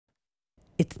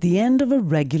It's the end of a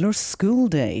regular school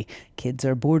day. Kids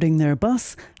are boarding their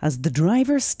bus as the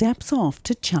driver steps off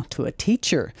to chat to a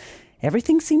teacher.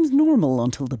 Everything seems normal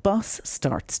until the bus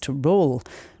starts to roll.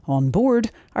 On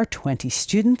board are 20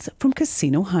 students from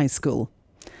Casino High School.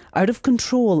 Out of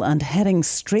control and heading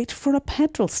straight for a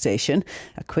petrol station,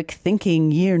 a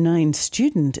quick-thinking Year 9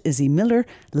 student, Izzy Miller,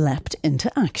 leapt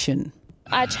into action.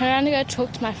 I turned around to go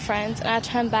talk to my friends and I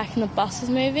turned back and the bus was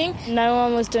moving. No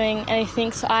one was doing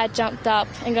anything, so I jumped up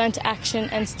and got into action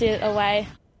and steered it away.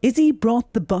 Izzy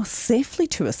brought the bus safely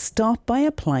to a stop by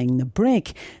applying the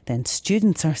brake. Then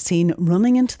students are seen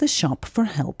running into the shop for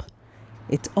help.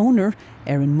 Its owner,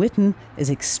 Erin Whitten, is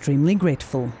extremely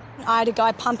grateful. I had a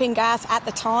guy pumping gas at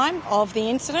the time of the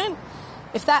incident.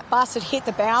 If that bus had hit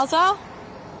the Bowser,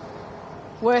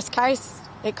 worst case,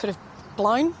 it could have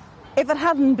blown. If it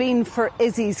hadn't been for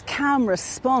Izzy's calm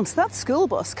response, that school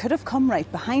bus could have come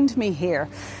right behind me here.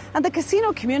 And the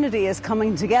casino community is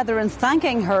coming together and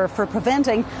thanking her for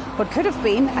preventing what could have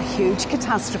been a huge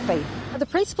catastrophe. The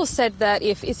principal said that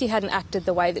if Izzy hadn't acted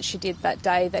the way that she did that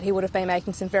day, that he would have been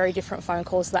making some very different phone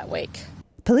calls that week.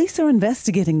 Police are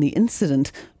investigating the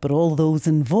incident, but all those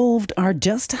involved are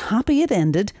just happy it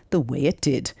ended the way it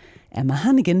did. Emma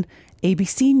Hannigan,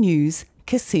 ABC News,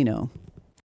 Casino.